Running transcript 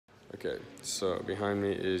Okay, so behind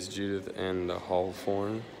me is Judith and the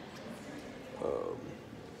Hawthorne.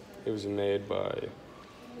 It was made by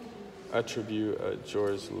Attribute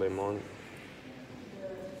Georges Lemont.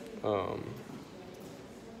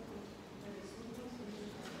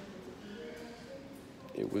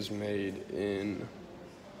 It was made in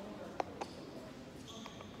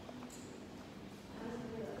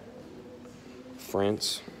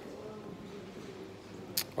France.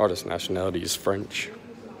 Artist nationality is French.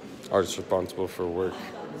 Artist responsible for work.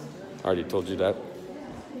 I already told you that.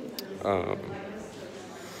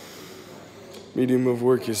 Medium of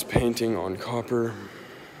work is painting on copper.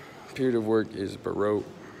 Period of work is Baroque.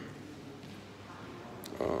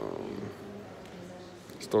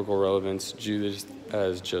 Historical relevance: Judas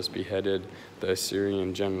has just beheaded the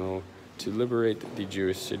Assyrian general to liberate the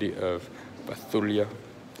Jewish city of Bethulia.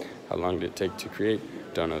 How long did it take to create?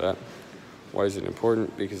 Don't know that. Why is it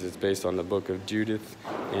important? Because it's based on the book of Judith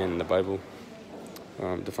in the Bible.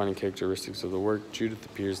 Defining characteristics of the work: Judith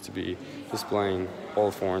appears to be displaying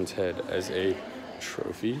Hawthorne's head as a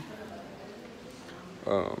trophy.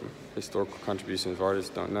 Historical contributions of artists,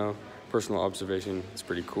 don't know. Personal observation: it's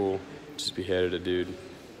pretty cool. Just beheaded a dude.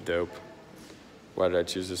 Dope. Why did I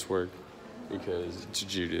choose this work? Because it's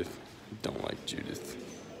Judith. Don't like Judith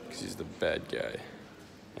because he's the bad guy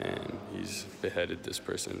and he's beheaded this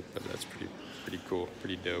person, but that's pretty cool,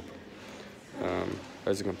 pretty dope.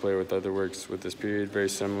 As I compare with other works with this period, very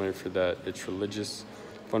similar for that it's religious.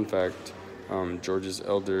 Fun fact, Georges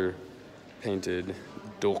Elder painted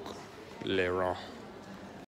Duc Léran.